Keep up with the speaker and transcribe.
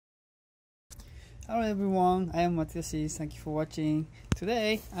Hello everyone, I am Matsuyoshi. Thank you for watching.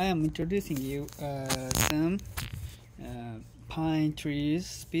 Today I am introducing you some pine trees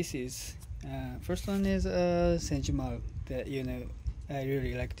species. First one is senjumaru. That I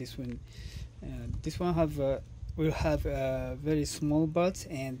really like this one. This one will have very small buds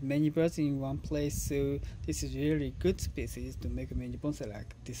and many buds in one place. So this is really good species to make a mini bonsai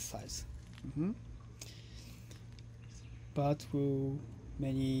like this size. Buds will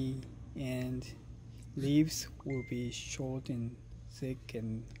many and leaves will be short and thick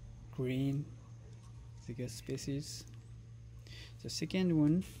and green. Thicker species. The second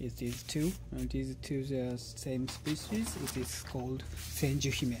one is these two, and these two are same species. It is called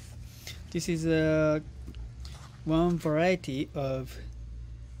senjuhime. This is one variety of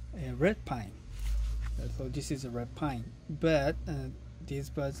red pine. So this is a red pine, but these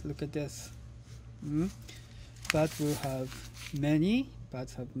buds, look at this. Buds will have many.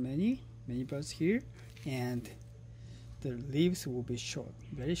 Buds have many buds here, and the leaves will be short,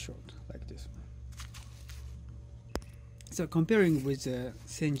 very short, like this one. So comparing with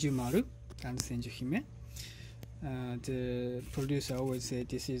senjumaru and senjuhime, the producer always say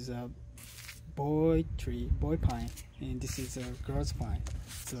this is a boy pine, and this is a girl's pine.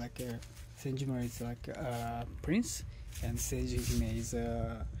 It's like a senjumaru is like a prince, and senjuhime is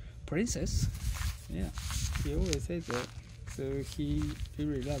a princess. Yeah, he always says that. So he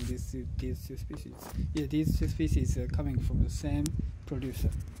really loves these two species. Yeah, these two species are coming from the same producer.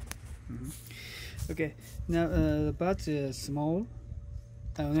 Okay, now buds are small,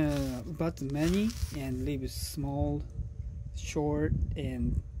 buds many, and leaves small, short,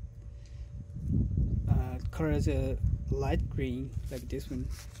 and colors are light green like this one.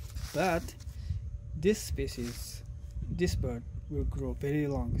 But this species, this bird will grow very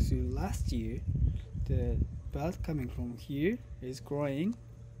long. So last year, the bud coming from here is growing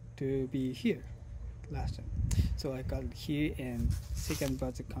to be here last time. So I got it here, and second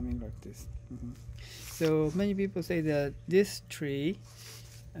buds are coming like this. So many people say that this tree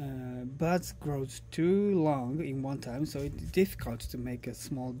buds grows too long in one time, so it's difficult to make a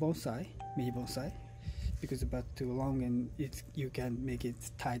small bonsai, mini bonsai, because the bud too long and you can make it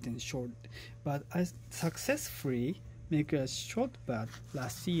tight and short. But I successfully make a short bud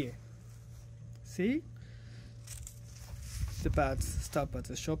last year. See? The buds stop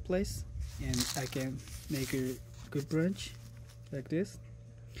at a short place, and I can make a good branch like this.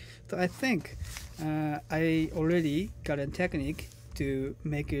 So I think I already got a technique to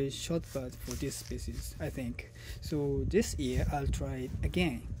make a short bud for this species, I think. So this year I'll try it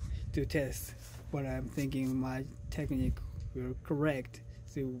again to test what I'm thinking my technique will correct.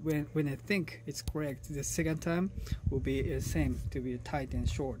 So when I think it's correct, the second time will be the same, to be tight and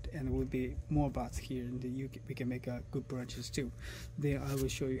short, and will be more buds here, and we can make good branches too. Then I will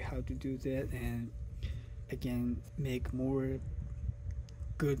show you how to do that, and again make more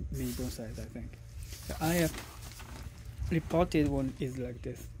good mini bonsais, I think. So I have reported one is like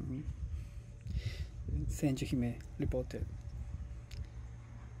this. Senjuhime reported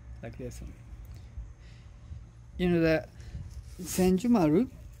like this one. You know that senjumaru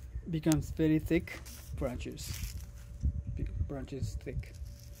becomes very thick branches thick,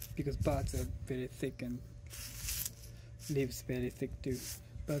 because buds are very thick and leaves very thick too.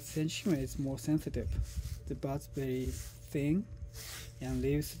 But senjuhime is more sensitive. The buds very thin and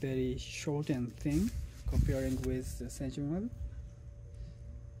leaves very short and thin, comparing with the senjumaru,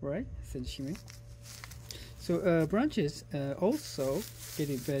 right? Senjuhime. So branches also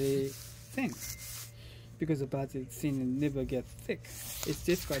getting very thin, because the buds is thin and never get thick. It's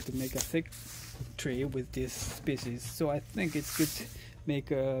difficult to make a thick tree with this species. So I think it's good to make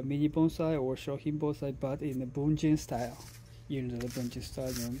a mini bonsai or shohin bonsai, but in the bunjin style. You know, the bunjin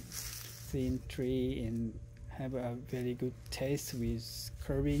style, thin tree, and have a very good taste with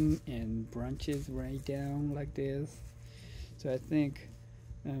curving and branches right down like this. So I think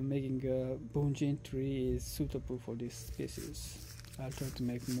making a bunjin tree is suitable for this species. I'll try to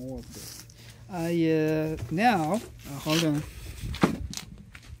make more of this. Now hold on.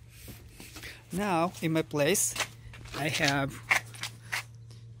 Now in my place, I have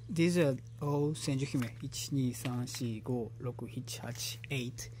these are all senjuhime. 1, 2, 3, 4, 5, 6, 7,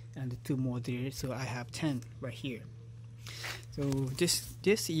 8, and 2 more there. So I have 10 right here. So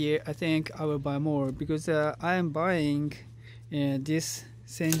this year I think I will buy more, because I am buying this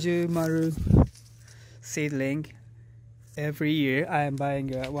senjumaru seedling. Every year I am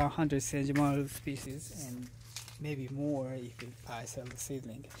buying 100 senjumaru species, and maybe more if I sell the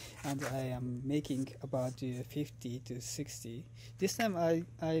seedling. And I am making about 50 to 60. This time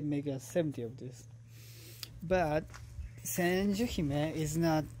I make 70 of this. But senjuhime is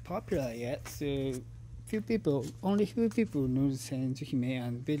not popular yet, so only few people know senjuhime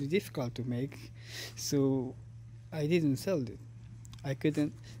and very difficult to make, so I didn't sell it. I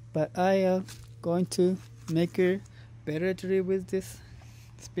couldn't, but I am going to make a better tree with this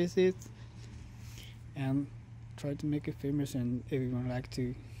species and try to make it famous and everyone like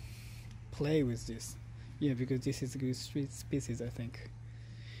to play with this. Yeah, because this is a good street species, I think.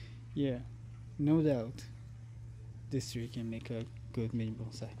 Yeah, no doubt this tree can make a good mini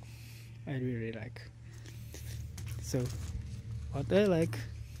bonsai. I really like. So what I like,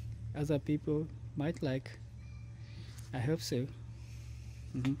 other people might like. I hope so.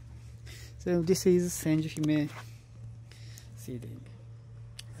 So this is senjuhime seeding.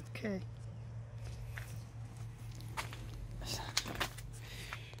 Okay.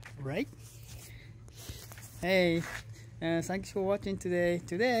 Right? Hey, thanks for watching today.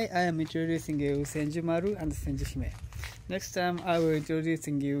 Today I am introducing you senjumaru and senjuhime. Next time I will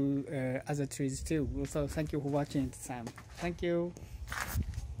introducing you other trees too. So thank you for watching, Sam. Thank you.